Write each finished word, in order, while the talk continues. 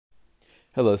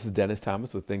Hello, this is Dennis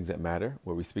Thomas with Things That Matter,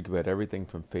 where we speak about everything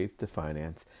from faith to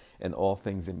finance and all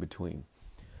things in between.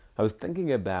 I was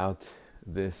thinking about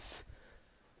this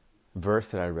verse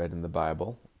that I read in the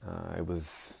Bible. It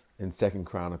was in Second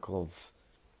Chronicles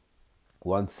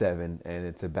 1:7, and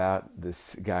it's about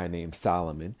this guy named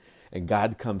Solomon, and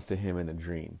God comes to him in a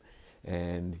dream,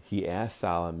 and he asks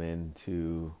Solomon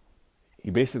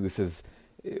he basically says,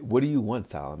 "What do you want,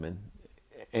 Solomon?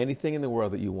 Anything in the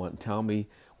world that you want, tell me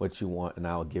what you want and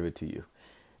I'll give it to you."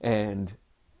 And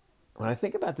when I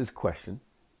think about this question,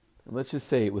 let's just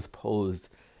say it was posed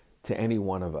to any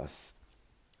one of us,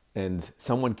 and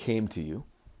someone came to you,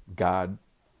 God,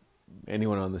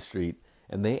 anyone on the street,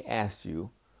 and they asked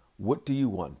you, "What do you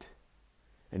want?"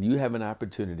 And you have an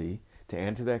opportunity to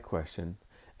answer that question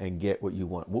and get what you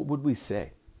want. What would we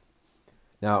say?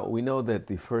 Now, we know that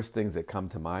the first things that come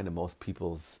to mind in most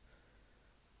people's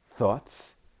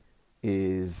thoughts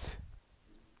is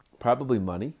probably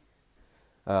money.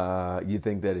 You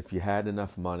think that if you had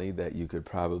enough money that you could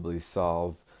probably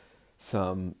solve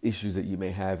some issues that you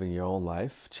may have in your own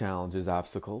life, challenges,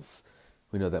 obstacles.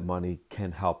 We know that money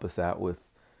can help us out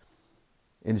with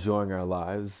enjoying our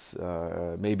lives,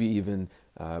 maybe even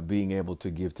being able to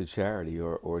give to charity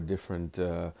or different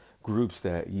groups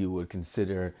that you would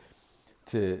consider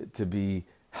to be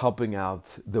helping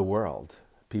out the world,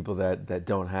 people that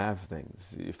don't have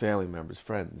things, your family members,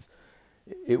 friends.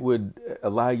 It would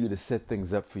allow you to set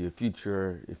things up for your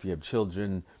future. If you have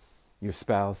children, your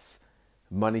spouse,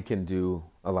 money can do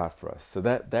a lot for us. So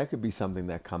that could be something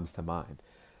that comes to mind.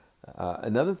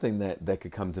 Another thing that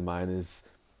could come to mind is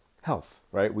health,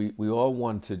 right? We all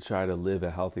want to try to live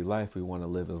a healthy life. We want to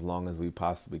live as long as we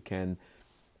possibly can.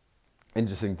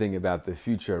 Interesting thing about the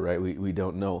future, right? We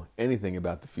don't know anything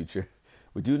about the future.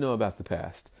 We do know about the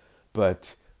past,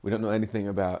 but we don't know anything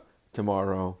about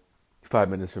tomorrow,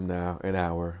 5 minutes from now, an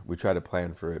hour. We try to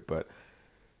plan for it, but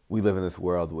we live in this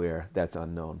world where that's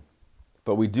unknown.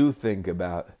 But we do think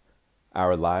about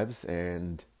our lives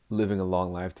and living a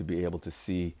long life to be able to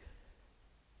see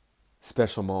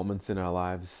special moments in our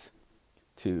lives,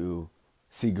 to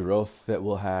see growth that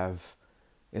we'll have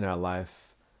in our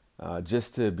life,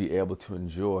 just to be able to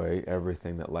enjoy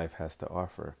everything that life has to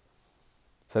offer.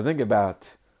 So I think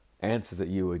about answers that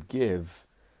you would give.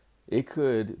 It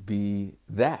could be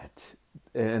that.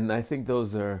 And I think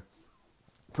those are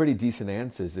pretty decent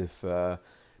answers. If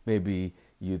maybe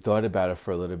you thought about it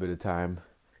for a little bit of time,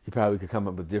 you probably could come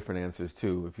up with different answers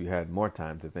too if you had more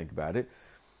time to think about it.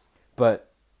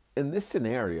 But in this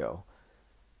scenario,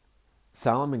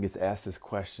 Solomon gets asked this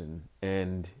question,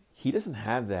 and he doesn't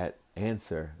have that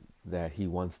answer that he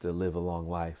wants to live a long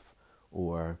life,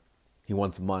 or he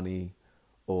wants money,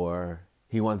 or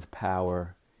he wants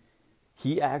power.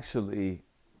 He actually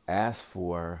asks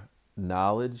for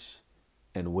knowledge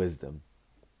and wisdom.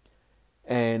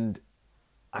 And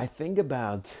I think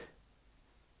about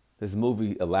this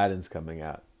movie, Aladdin's coming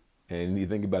out. And you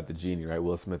think about the genie, right?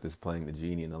 Will Smith is playing the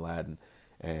genie in Aladdin.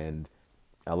 And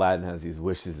Aladdin has these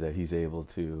wishes that he's able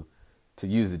to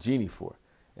use the genie for.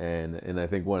 And I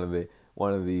think one of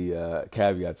the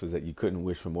caveats was that you couldn't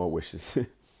wish for more wishes.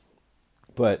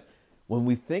 But when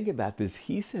we think about this,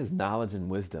 he says knowledge and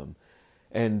wisdom.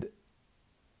 And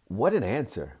what an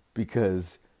answer,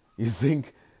 because you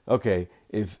think, okay,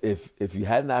 if you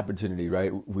had an opportunity,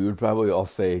 right, we would probably all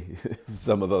say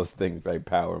some of those things, right?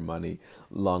 Power, money,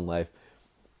 long life.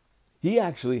 He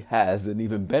actually has an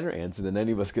even better answer than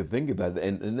any of us could think about.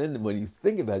 And then when you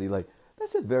think about it, you're like,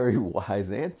 that's a very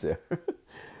wise answer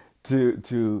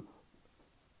to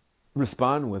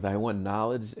respond with. I want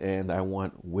knowledge and I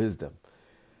want wisdom.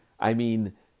 I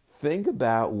mean, think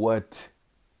about what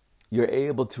you're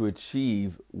able to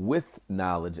achieve with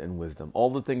knowledge and wisdom. All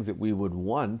the things that we would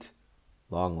want,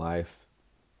 long life,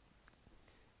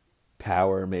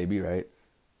 power maybe, right?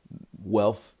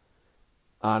 Wealth,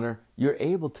 honor. You're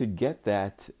able to get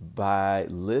that by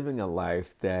living a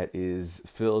life that is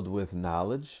filled with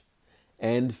knowledge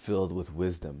and filled with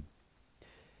wisdom.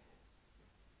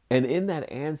 And in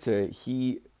that answer,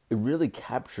 he really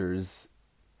captures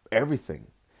everything.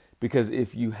 Because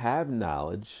if you have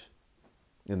knowledge,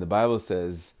 and the Bible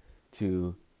says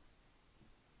to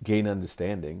gain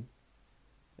understanding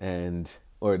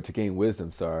or to gain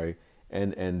wisdom,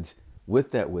 and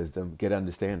with that wisdom, get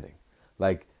understanding.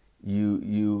 Like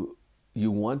you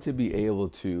want to be able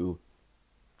to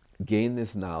gain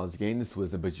this knowledge, gain this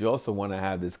wisdom, but you also want to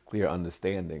have this clear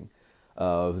understanding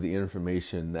of the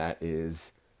information that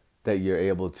you're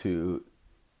able to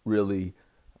really,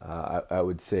 I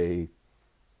would say,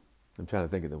 I'm trying to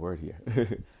think of the word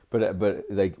here, but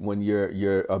like when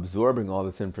you're absorbing all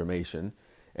this information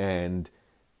and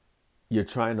you're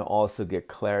trying to also get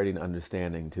clarity and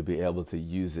understanding to be able to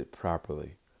use it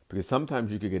properly. Because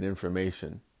sometimes you could get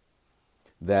information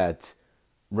that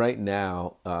right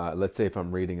now, let's say if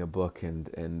I'm reading a book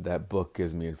and that book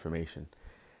gives me information.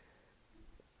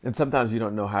 And sometimes you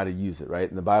don't know how to use it, right?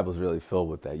 And the Bible's really filled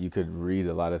with that. You could read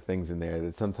a lot of things in there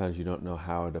that sometimes you don't know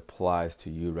how it applies to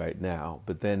you right now.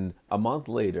 But then a month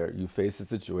later, you face a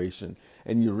situation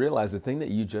and you realize the thing that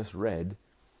you just read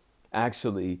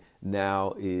actually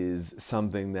now is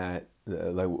something that,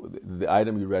 like the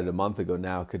item you read a month ago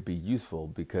now could be useful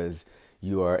because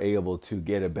you are able to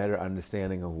get a better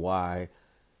understanding of why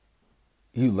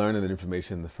you learned that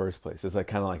information in the first place. It's like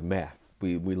kind of like math.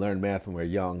 We learn math when we're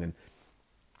young, and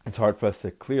it's hard for us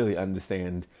to clearly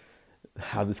understand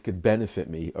how this could benefit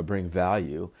me or bring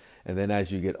value. And then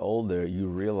as you get older, you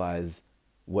realize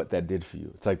what that did for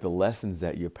you. It's like the lessons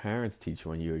that your parents teach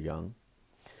when you're young.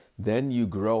 Then you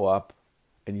grow up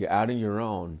and you're out on your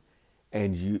own,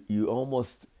 and you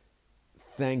almost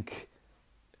thank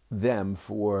them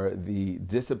for the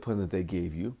discipline that they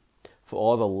gave you, for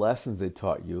all the lessons they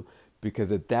taught you,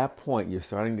 because at that point you're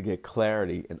starting to get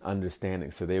clarity and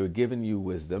understanding. So they were giving you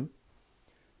wisdom.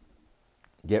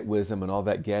 Get wisdom, and all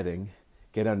that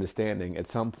get understanding. At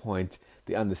some point,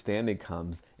 the understanding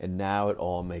comes, and now it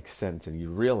all makes sense, and you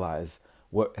realize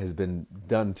what has been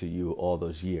done to you all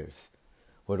those years.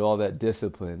 With all that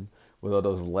discipline, with all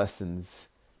those lessons,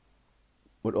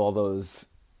 what all those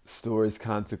stories,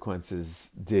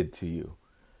 consequences did to you.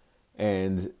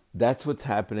 And that's what's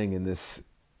happening in this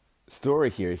story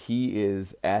here. He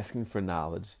is asking for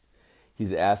knowledge.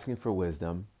 He's asking for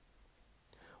wisdom.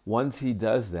 Once he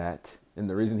does that, and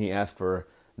the reason he asked for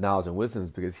knowledge and wisdom is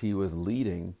because he was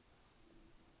leading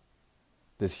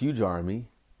this huge army.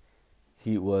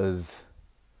 He was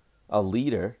a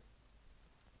leader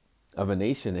of a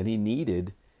nation, and he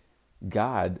needed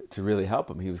God to really help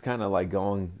him. He was kind of like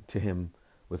going to him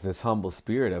with this humble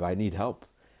spirit of, I need help.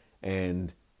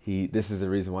 And this is the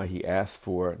reason why he asked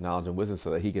for knowledge and wisdom, so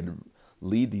that he could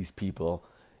lead these people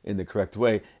in the correct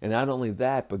way. And not only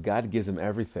that, but God gives him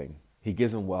everything. He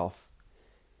gives him wealth.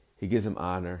 He gives him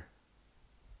honor.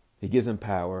 He gives him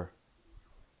power.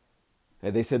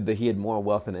 And they said that he had more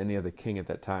wealth than any other king at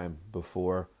that time,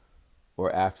 before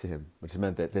or after him, which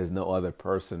meant that there's no other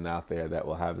person out there that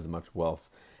will have as much wealth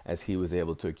as he was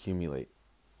able to accumulate.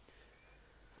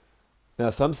 Now,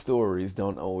 some stories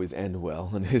don't always end well,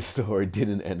 and his story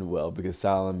didn't end well because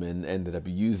Solomon ended up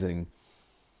using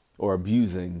or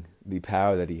abusing the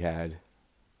power that he had.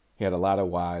 He had a lot of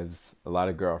wives, a lot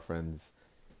of girlfriends.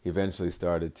 He eventually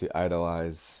started to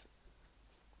idolize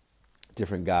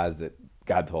different gods that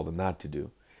God told him not to do.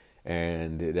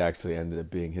 And it actually ended up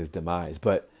being his demise.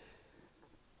 But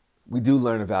we do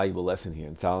learn a valuable lesson here.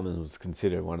 And Solomon was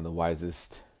considered one of the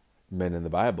wisest men in the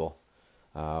Bible,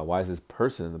 wisest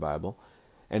person in the Bible.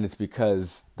 And it's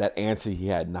because that answer he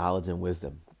had knowledge and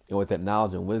wisdom. And with that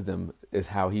knowledge and wisdom is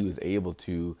how he was able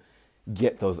to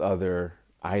get those other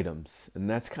items. And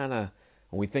that's kind of,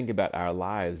 when we think about our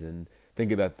lives and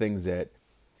think about things that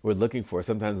we're looking for,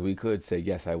 sometimes we could say,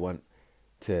 yes, I want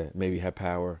to maybe have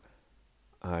power.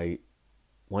 I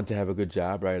want to have a good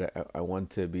job, right? I want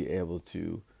to be able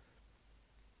to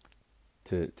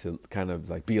kind of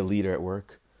like be a leader at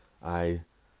work. I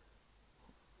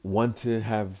want to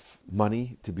have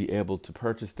money to be able to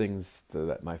purchase things so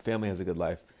that my family has a good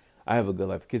life. I have a good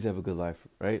life. Kids have a good life,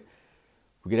 right?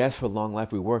 We could ask for a long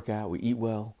life. We work out. We eat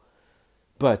well.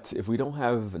 But if we don't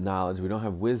have knowledge, we don't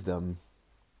have wisdom,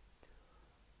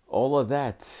 all of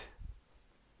that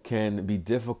can be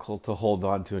difficult to hold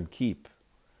on to and keep,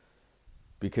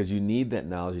 because you need that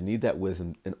knowledge, you need that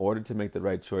wisdom in order to make the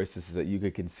right choices so that you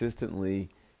could consistently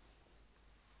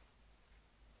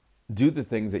do the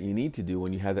things that you need to do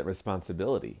when you have that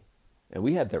responsibility. And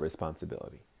we have that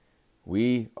responsibility.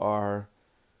 We are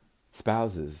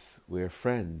spouses, we're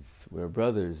friends, we're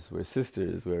brothers, we're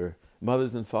sisters, we're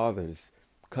mothers and fathers,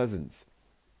 cousins.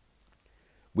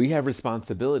 We have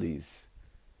responsibilities,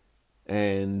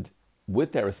 and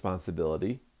with that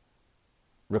responsibility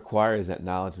requires that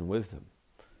knowledge and wisdom.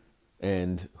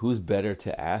 And who's better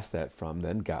to ask that from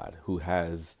than God, who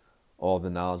has all the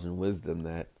knowledge and wisdom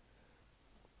that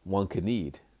one could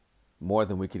need, more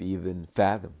than we could even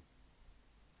fathom,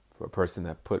 for a person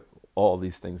that put all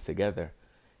these things together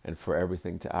and for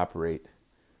everything to operate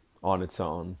on its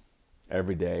own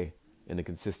every day in a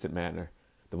consistent manner.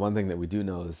 The one thing that we do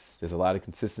know is there's a lot of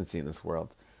consistency in this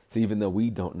world. So even though we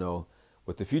don't know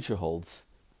what the future holds,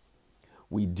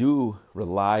 we do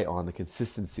rely on the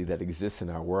consistency that exists in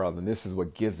our world. And this is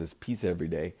what gives us peace every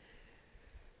day,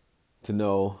 to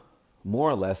know more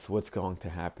or less what's going to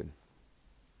happen.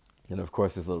 And of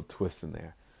course, there's a little twist in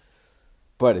there.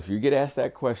 But if you get asked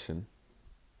that question,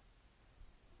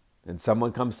 and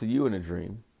someone comes to you in a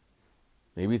dream,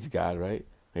 maybe it's God, right?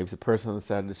 Maybe it's a person on the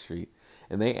side of the street,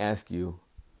 and they ask you,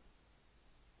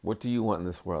 what do you want in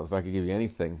this world? If I could give you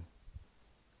anything,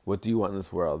 what do you want in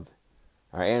this world?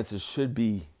 Our answer should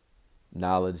be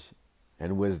knowledge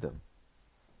and wisdom.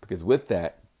 Because with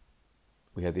that,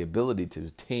 we have the ability to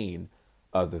attain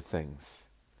other things.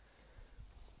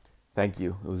 Thank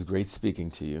you. It was great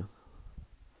speaking to you.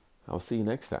 I'll see you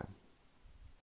next time.